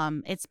Sarah.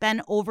 It's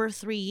been over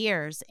 3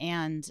 years,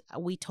 and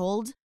we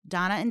told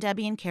Donna and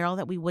Debbie and Carol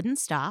that we wouldn't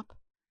stop,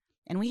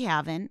 and we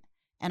haven't.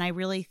 And I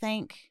really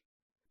think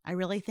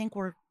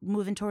we're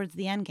moving towards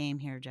the end game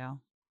here,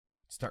 Joe.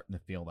 It's starting to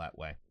feel that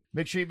way.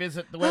 Make sure you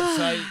visit the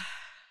website,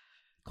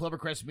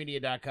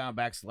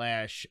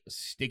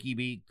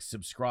 clevercrestmedia.com/StickyBeak.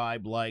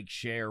 Subscribe, like,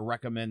 share,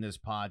 recommend this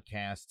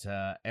podcast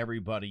to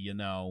everybody you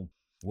know.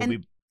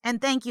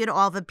 And thank you to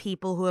all the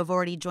people who have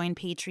already joined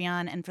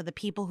Patreon, and for the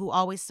people who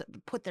always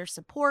put their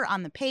support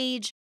on the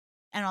page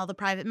and all the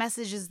private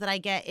messages that I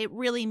get. It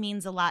really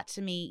means a lot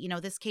to me.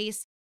 This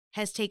case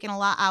has taken a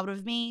lot out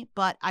of me,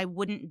 but I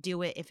wouldn't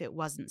do it if it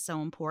wasn't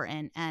so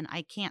important, and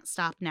I can't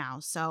stop now.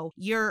 So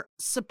your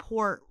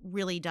support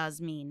really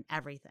does mean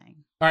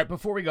everything. All right,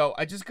 before we go,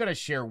 I just got to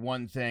share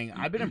one thing.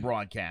 I've been in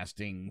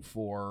broadcasting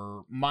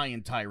for my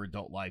entire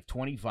adult life.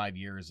 25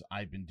 years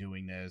I've been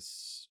doing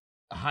this.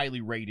 Highly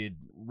rated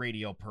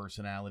radio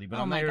personality, but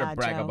I'm not here to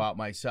brag about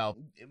myself.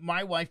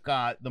 My wife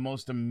got the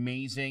most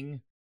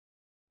amazing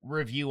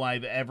review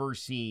I've ever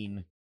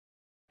seen,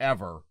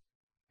 ever.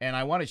 And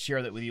I want to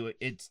share that with you.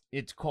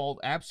 It's called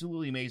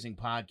Absolutely Amazing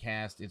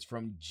Podcast. It's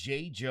from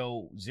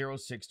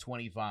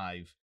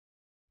JJo0625.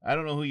 I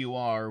don't know who you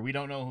are. We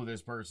don't know who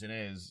this person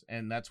is.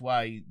 And that's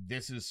why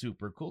this is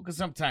super cool. Because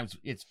sometimes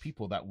it's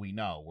people that we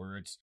know, where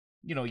it's,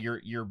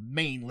 your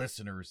main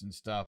listeners and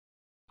stuff.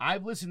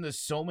 I've listened to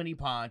so many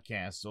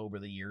podcasts over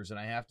the years, and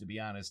I have to be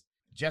honest,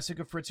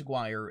 Jessica Fritz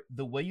Aguirre,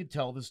 the way you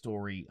tell the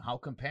story, how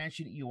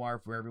compassionate you are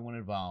for everyone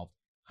involved,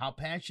 how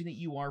passionate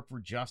you are for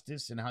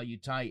justice, and how you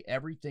tie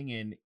everything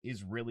in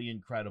is really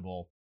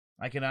incredible.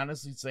 I can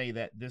honestly say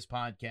that this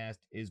podcast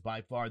is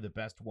by far the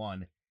best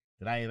one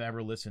that I have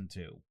ever listened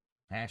to.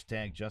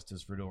 Hashtag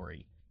Justice for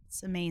Dory.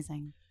 It's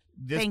amazing.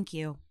 This, Thank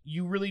you.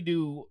 You really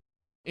do,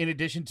 in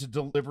addition to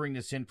delivering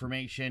this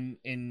information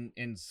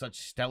in such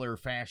stellar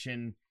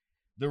fashion,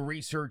 the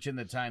research and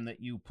the time that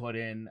you put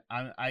in,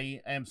 I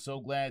am so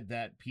glad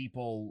that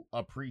people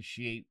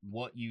appreciate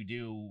what you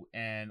do,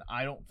 and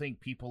I don't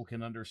think people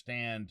can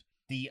understand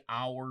the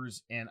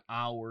hours and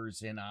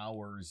hours and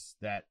hours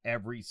that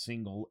every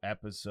single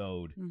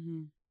episode,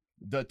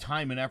 the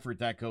time and effort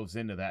that goes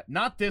into that.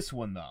 Not this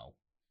one, though.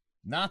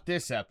 Not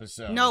this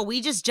episode. No,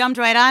 we just jumped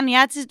right on.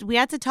 We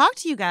had to talk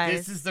to you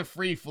guys. This is the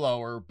free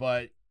flower,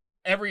 but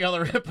every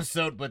other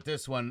episode but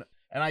this one.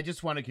 And I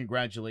just want to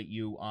congratulate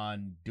you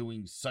on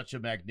doing such a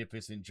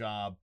magnificent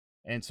job.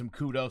 And some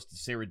kudos to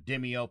Sarah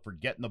Dimio for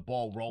getting the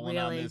ball rolling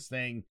on this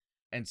thing.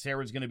 And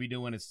Sarah's going to be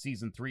doing a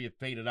season 3 of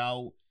Faded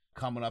Out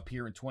coming up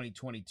here in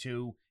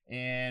 2022.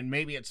 And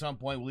maybe at some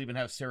point we'll even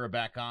have Sarah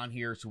back on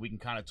here so we can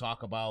kind of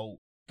talk about,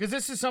 because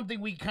this is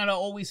something we kind of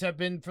always have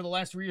been for the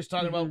last 3 years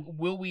talking about,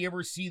 will we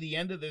ever see the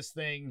end of this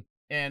thing?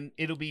 And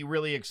it'll be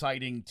really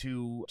exciting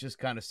to just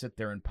kind of sit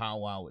there and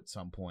powwow at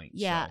some point.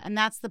 Yeah, and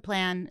that's the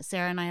plan.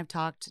 Sarah and I have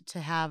talked to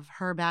have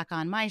her back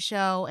on my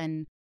show,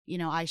 and, you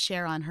know, I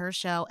share on her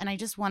show. And I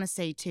just want to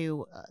say,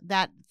 too,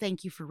 that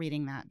thank you for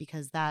reading that,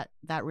 because that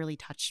really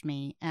touched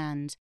me.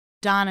 And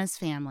Donna's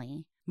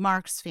family,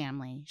 Mark's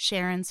family,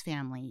 Sharon's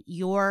family,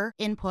 your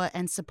input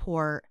and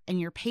support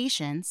and your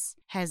patience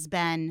has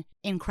been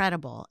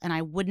incredible. And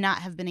I would not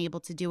have been able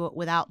to do it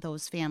without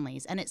those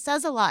families. And it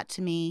says a lot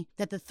to me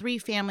that the 3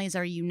 families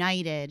are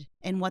united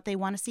in what they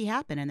want to see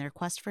happen in their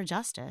quest for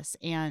justice.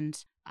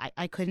 And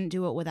I couldn't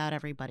do it without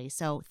everybody.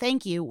 So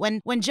thank you.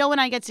 When Joe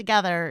and I get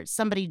together,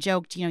 somebody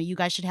joked, you know, you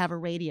guys should have a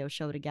radio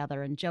show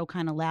together. And Joe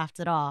kind of laughed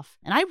it off.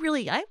 And I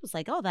was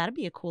like, oh, that'd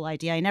be a cool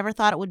idea. I never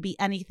thought it would be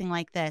anything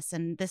like this.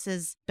 And this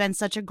has been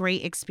such a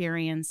great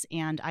experience.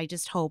 And I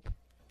just hope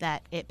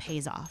that it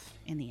pays off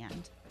in the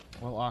end.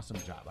 Well, awesome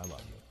job. I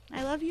love you.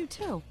 I love you,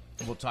 too.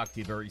 We'll talk to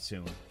you very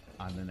soon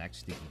on the next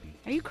Sticky Beak.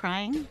 Are you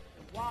crying?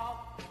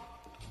 Walk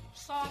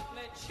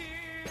softly,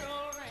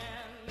 children.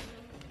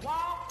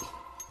 Walk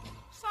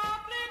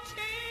softly,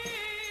 children.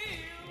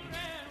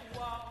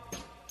 Walk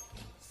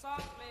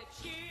softly,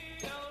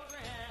 children.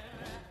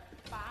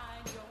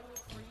 Find your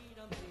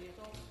freedom,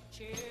 little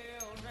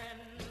children.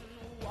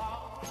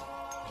 Walk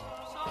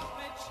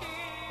softly,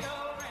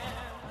 children.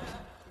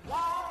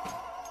 Walk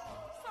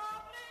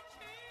softly,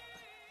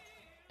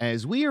 children.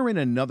 As we are in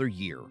another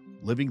year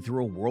living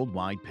through a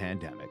worldwide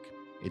pandemic,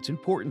 it's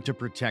important to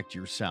protect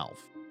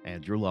yourself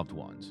and your loved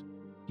ones.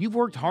 You've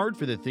worked hard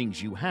for the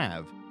things you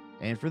have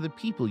and for the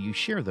people you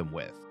share them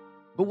with.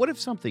 But what if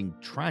something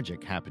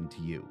tragic happened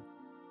to you?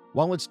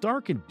 While it's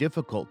dark and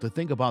difficult to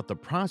think about the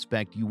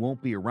prospect you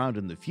won't be around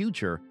in the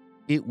future,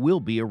 it will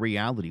be a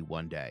reality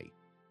one day.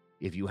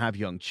 If you have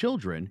young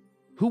children,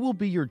 who will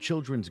be your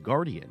children's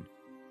guardian?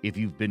 If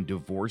you've been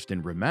divorced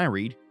and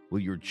remarried, will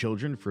your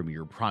children from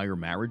your prior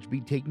marriage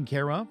be taken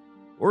care of?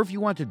 Or if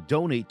you want to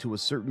donate to a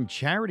certain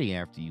charity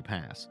after you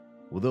pass,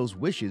 will those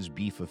wishes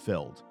be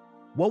fulfilled?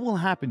 What will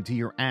happen to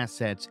your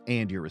assets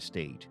and your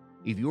estate?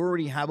 If you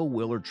already have a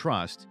will or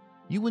trust,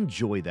 you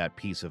enjoy that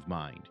peace of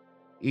mind.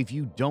 If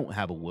you don't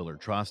have a will or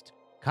trust,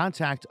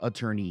 contact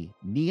attorney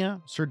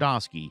Nia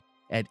Serdosky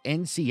at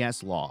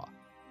NCS Law,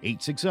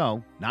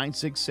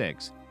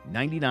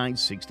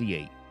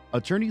 860-966-9968.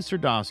 Attorney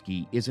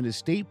Serdosky is an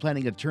estate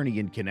planning attorney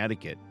in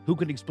Connecticut who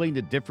can explain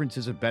the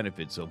differences and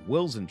benefits of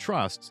wills and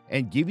trusts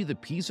and give you the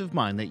peace of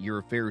mind that your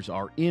affairs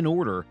are in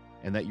order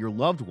and that your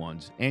loved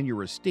ones and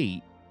your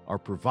estate are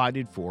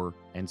provided for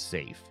and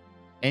safe.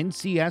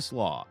 NCS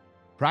Law,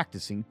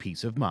 practicing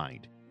peace of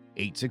mind.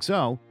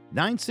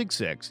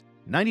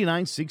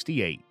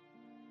 860-966-9968.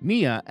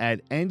 Nia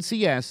at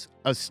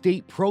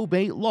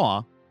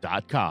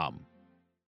ncsestateprobatelaw.com.